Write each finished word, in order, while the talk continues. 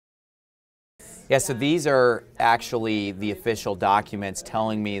Yeah, so these are actually the official documents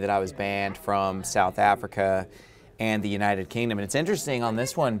telling me that I was banned from South Africa and the United Kingdom. And it's interesting on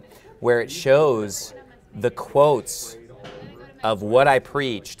this one where it shows the quotes of what I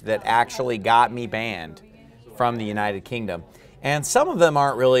preached that actually got me banned from the United Kingdom. And some of them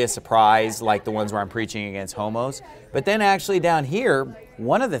aren't really a surprise, like the ones where I'm preaching against homos. But then actually down here,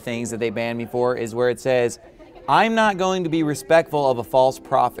 one of the things that they banned me for is where it says, I'm not going to be respectful of a false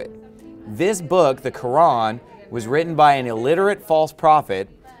prophet. This book, the Quran, was written by an illiterate false prophet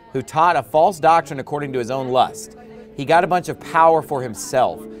who taught a false doctrine according to his own lust. He got a bunch of power for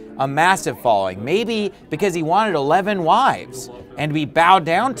himself, a massive following, maybe because he wanted 11 wives and to be bowed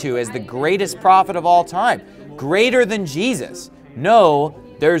down to as the greatest prophet of all time, greater than Jesus. No,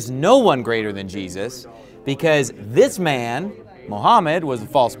 there's no one greater than Jesus, because this man, Muhammad, was a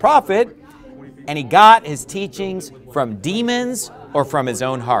false prophet, and he got his teachings from demons or from his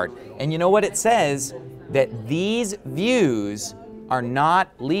own heart. And you know what it says? That these views are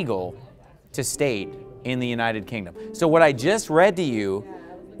not legal to state in the United Kingdom. So what I just read to you,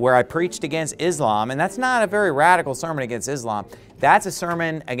 where I preached against Islam, and that's not a very radical sermon against Islam, that's a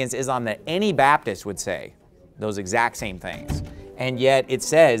sermon against Islam that any Baptist would say those exact same things. And yet it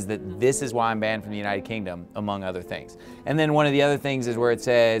says that this is why I'm banned from the United Kingdom, among other things. And then one of the other things is where it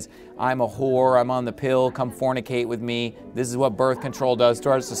says, I'm a whore, I'm on the pill, come fornicate with me. This is what birth control does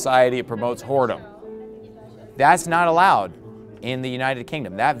to our society. It promotes whoredom. That's not allowed in the United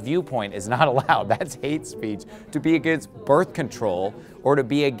Kingdom. That viewpoint is not allowed. That's hate speech, to be against birth control or to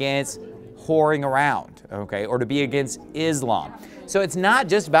be against whoring around, okay, or to be against Islam. So it's not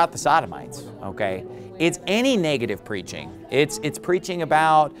just about the sodomites, okay? It's any negative preaching. It's preaching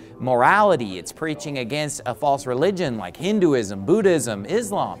about morality. It's preaching against a false religion like Hinduism, Buddhism,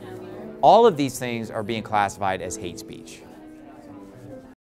 Islam. All of these things are being classified as hate speech.